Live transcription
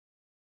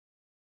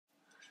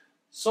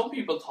Some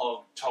people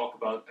talk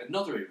about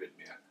another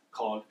arrhythmia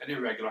called an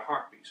irregular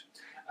heartbeat.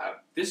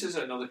 This is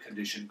another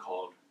condition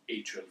called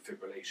atrial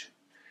fibrillation.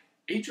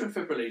 Atrial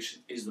fibrillation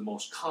is the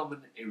most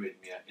common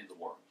arrhythmia in the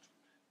world.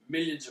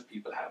 Millions of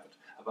people have it.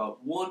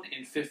 About 1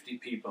 in 50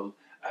 people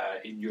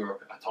in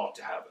Europe are thought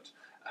to have it.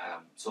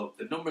 So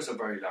the numbers are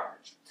very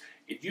large.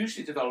 It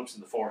usually develops in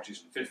the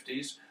 40s and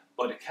 50s,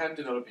 but it can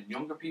develop in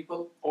younger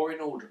people or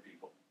in older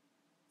people.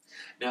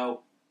 Now,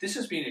 this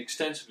has been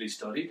extensively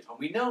studied, and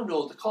we now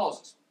know the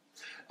causes.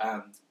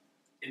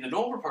 In the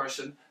normal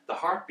person, the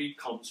heartbeat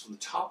comes from the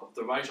top of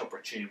the right upper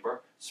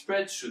chamber,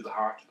 spreads through the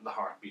heart, and the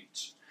heart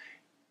beats.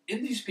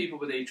 In these people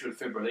with atrial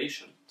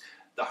fibrillation,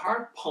 the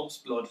heart pumps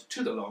blood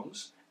to the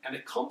lungs, and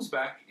it comes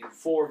back in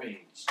 4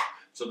 veins.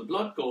 So the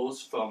blood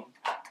goes from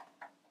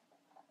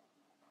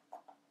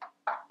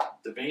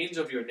the veins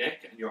of your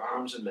neck and your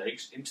arms and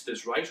legs into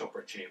this right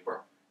upper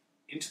chamber,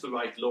 into the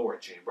right lower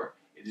chamber.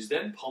 It is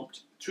then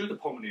pumped through the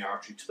pulmonary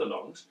artery to the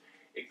lungs.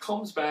 It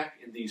comes back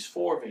in these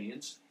 4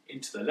 veins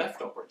into the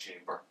left upper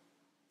chamber.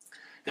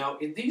 Now,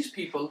 in these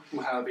people who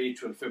have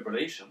atrial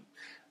fibrillation,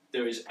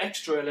 there is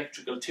extra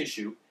electrical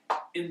tissue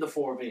in the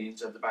 4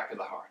 veins at the back of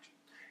the heart.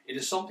 It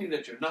is something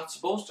that you're not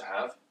supposed to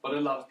have, but a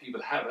lot of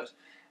people have it.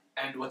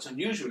 And what's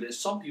unusual is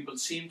some people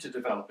seem to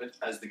develop it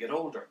as they get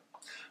older.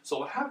 So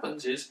what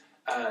happens is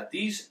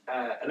the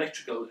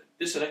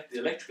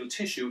electrical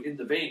tissue in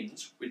the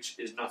veins, which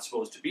is not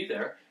supposed to be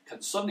there,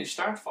 can suddenly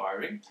start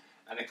firing,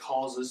 and it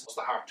causes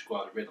the heart to go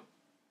out of rhythm.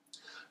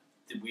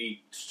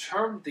 We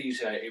term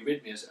these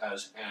arrhythmias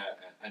as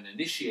an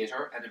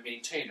initiator and a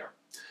maintainer.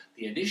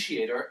 The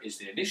initiator is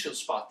the initial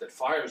spot that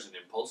fires an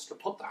impulse to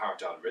put the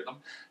heart out of rhythm.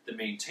 The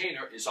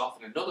maintainer is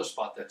often another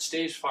spot that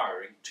stays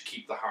firing to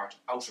keep the heart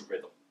out of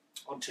rhythm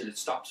until it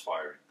stops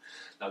firing.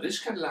 Now, this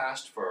can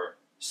last for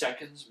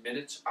seconds,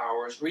 minutes,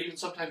 hours, or even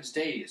sometimes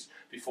days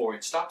before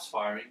it stops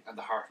firing and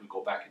the heart will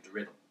go back into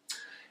rhythm.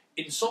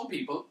 In some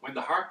people, when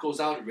the heart goes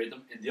out of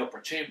rhythm in the upper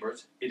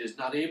chambers, it is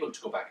not able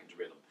to go back into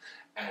rhythm.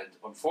 And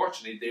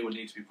unfortunately, they will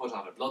need to be put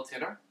on a blood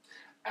thinner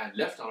and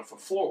left on it for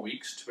 4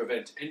 weeks to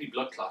prevent any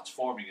blood clots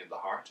forming in the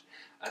heart.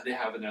 And they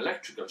have an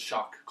electrical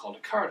shock called a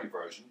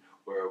cardioversion,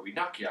 where we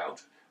knock you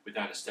out with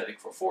anaesthetic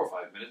for 4 or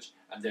 5 minutes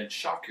and then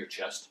shock your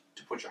chest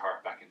to put your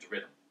heart back into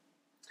rhythm.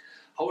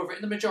 However,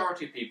 in the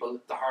majority of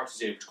people, the heart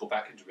is able to go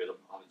back into rhythm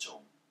on its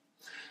own.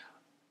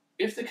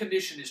 If the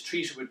condition is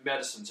treated with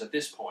medicines at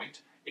this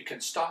point, it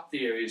can stop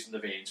the areas in the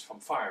veins from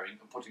firing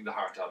and putting the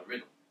heart out of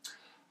rhythm.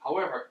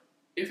 However,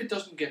 if it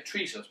doesn't get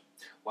treated,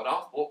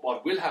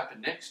 what will happen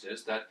next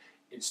is that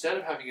instead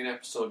of having an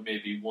episode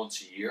maybe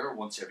once a year,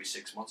 once every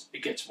 6 months,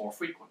 it gets more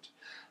frequent.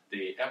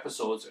 The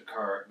episodes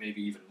occur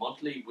maybe even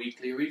monthly,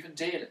 weekly, or even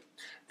daily.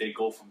 They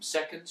go from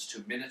seconds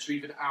to minutes or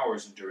even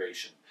hours in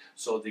duration.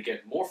 So they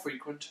get more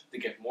frequent, they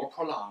get more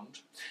prolonged,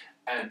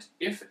 and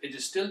if it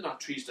is still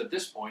not treated at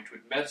this point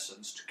with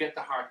medicines to get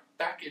the heart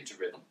back into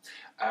rhythm,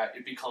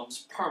 it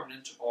becomes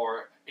permanent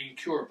or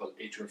incurable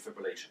atrial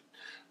fibrillation.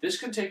 This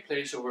can take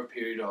place over a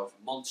period of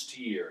months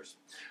to years,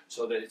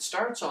 so that it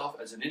starts off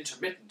as an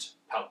intermittent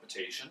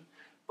palpitation,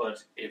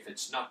 but if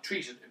it's not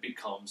treated, it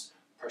becomes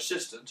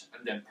persistent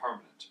and then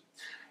permanent.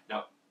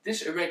 Now,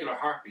 this irregular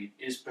heartbeat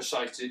is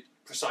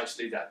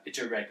precisely that. It's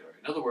irregular.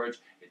 In other words,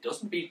 it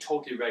doesn't beat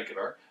totally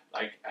regular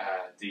like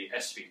the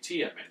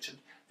SVT I mentioned.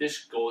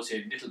 This goes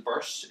in little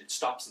bursts, it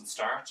stops and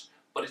starts,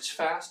 but it's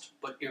fast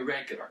but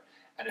irregular,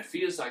 and it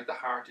feels like the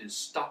heart is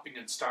stopping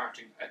and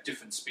starting at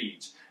different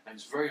speeds, and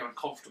it's very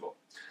uncomfortable.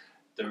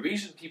 The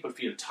reason people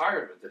feel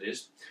tired with it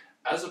is,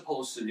 as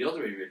opposed to the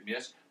other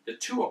arrhythmias, the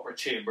 2 upper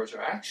chambers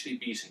are actually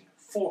beating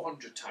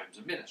 400 times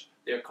a minute.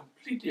 They are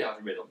completely out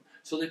of rhythm,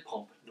 so they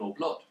pump no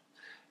blood.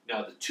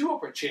 Now, the 2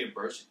 upper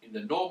chambers in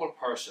the normal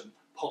person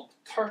pump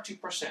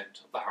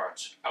 30% of the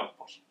heart's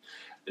output.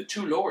 The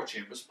 2 lower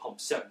chambers pump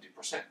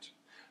 70%.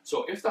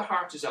 So if the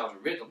heart is out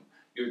of rhythm,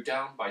 you're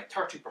down by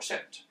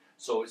 30%.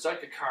 So it's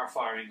like a car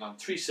firing on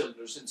 3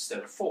 cylinders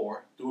instead of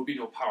 4. There will be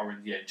no power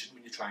in the engine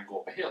when you try and go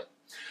up a hill.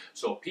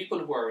 So people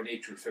who are in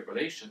atrial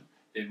fibrillation,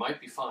 they might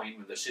be fine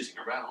when they're sitting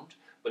around,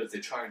 but if they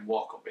try and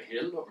walk up a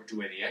hill or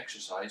do any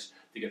exercise,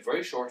 they get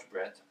very short of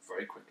breath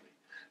very quickly.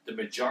 The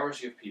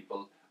majority of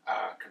people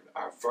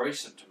are very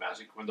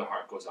symptomatic when their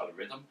heart goes out of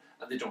rhythm,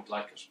 and they don't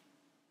like it.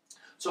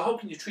 So how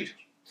can you treat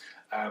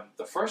it?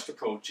 The first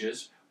approach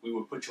is we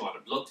will put you on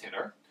a blood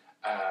thinner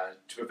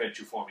to prevent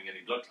you forming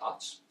any blood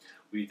clots.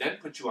 We then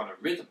put you on a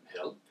rhythm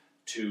pill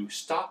to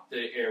stop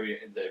the area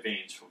in the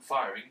veins from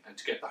firing and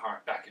to get the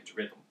heart back into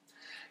rhythm.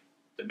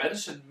 The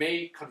medicine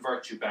may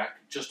convert you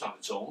back just on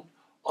its own.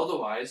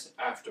 Otherwise,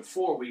 after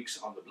 4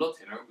 weeks on the blood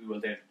thinner, we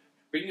will then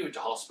bring you into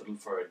hospital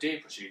for a day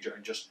procedure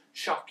and just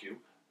shock you,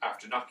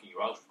 after knocking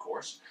you out of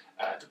course,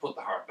 to put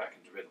the heart back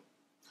into rhythm.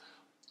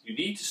 You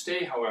need to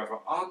stay, however,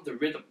 on the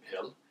rhythm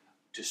pill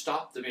to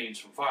stop the veins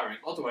from firing,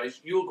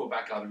 otherwise you'll go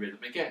back out of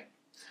rhythm again.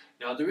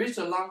 Now, there is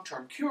a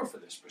long-term cure for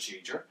this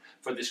procedure,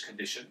 for this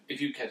condition,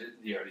 if you get it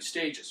in the early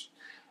stages.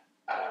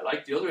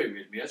 Like the other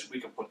arrhythmias, we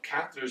can put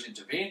catheters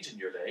into veins in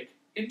your leg,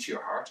 into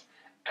your heart,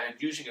 And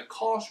using a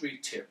cautery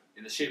tip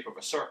in the shape of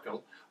a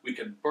circle, we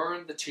can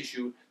burn the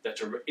tissue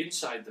that's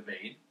inside the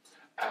vein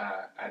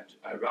and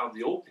around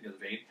the opening of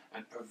the vein,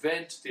 and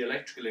prevent the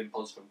electrical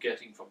impulse from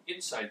getting from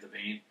inside the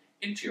vein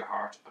into your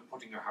heart and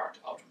putting your heart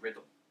out of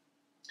rhythm.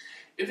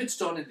 If it's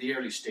done in the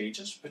early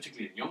stages,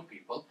 particularly in young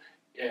people,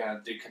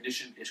 the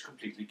condition is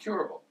completely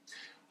curable.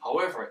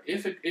 However,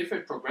 if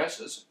it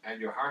progresses and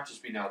your heart has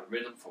been out of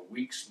rhythm for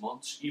weeks,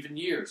 months, even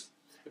years,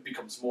 it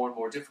becomes more and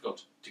more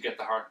difficult to get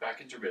the heart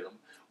back into rhythm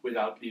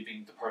without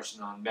leaving the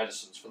person on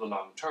medicines for the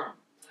long term.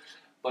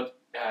 But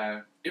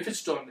if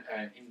it's done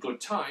in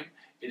good time,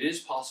 it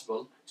is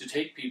possible to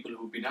take people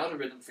who've been out of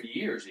rhythm for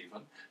years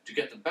even, to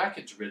get them back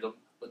into rhythm,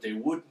 but they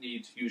would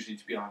need usually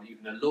to be on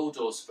even a low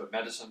dose of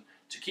medicine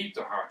to keep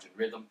their heart in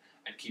rhythm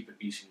and keep it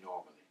beating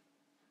normally.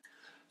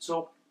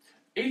 So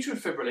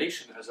atrial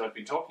fibrillation, as I've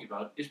been talking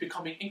about, is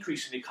becoming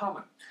increasingly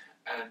common,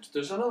 and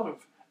there's a lot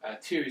of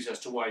theories as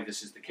to why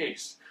this is the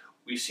case.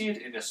 We see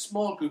it in a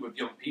small group of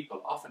young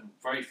people, often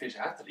very fit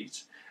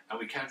athletes, and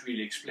we can't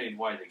really explain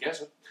why they get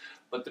it,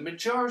 but the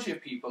majority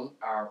of people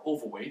are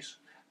overweight,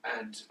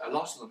 and a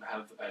lot of them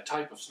have a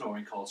type of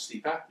snoring called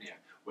sleep apnea,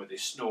 where they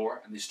snore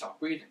and they stop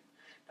breathing.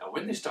 Now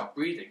when they stop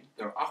breathing,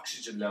 their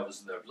oxygen levels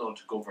in their blood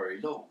go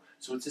very low,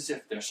 so it's as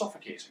if they're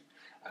suffocating.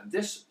 And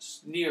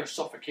this near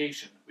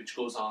suffocation, which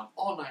goes on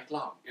all night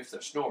long if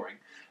they're snoring,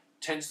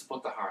 tends to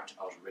put the heart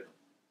out of rhythm.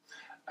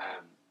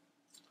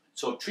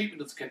 So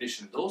treatment of the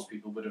condition in those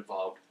people would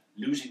involve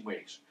losing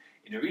weight.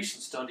 In a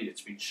recent study,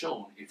 it's been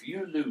shown if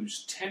you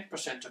lose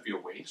 10% of your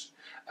weight,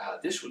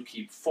 this will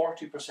keep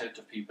 40%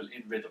 of people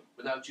in rhythm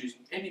without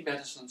using any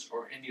medicines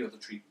or any other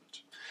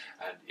treatment.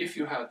 And if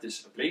you have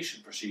this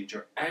ablation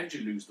procedure and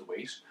you lose the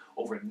weight,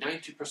 over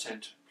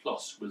 90%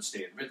 plus will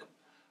stay in rhythm.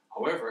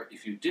 However,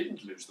 if you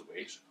didn't lose the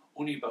weight,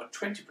 only about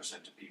 20%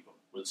 of people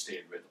will stay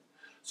in rhythm.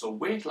 So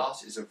weight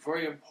loss is a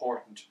very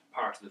important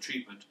part of the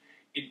treatment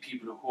in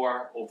people who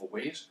are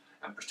overweight,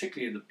 and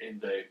particularly in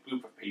the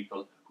group of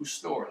people who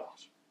snore a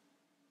lot.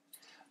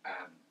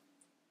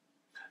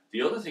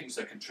 The other things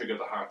that can trigger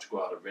the heart to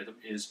go out of rhythm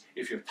is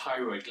if your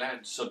thyroid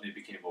gland suddenly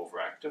became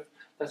overactive.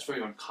 That's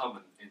very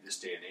uncommon in this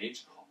day and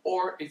age.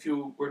 Or if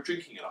you were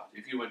drinking a lot.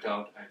 If you went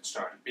out and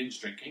started binge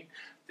drinking,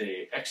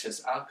 the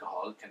excess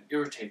alcohol can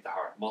irritate the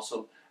heart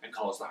muscle and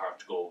cause the heart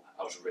to go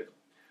out of rhythm.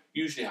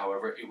 Usually,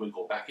 however, it will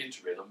go back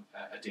into rhythm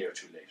a day or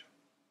two later.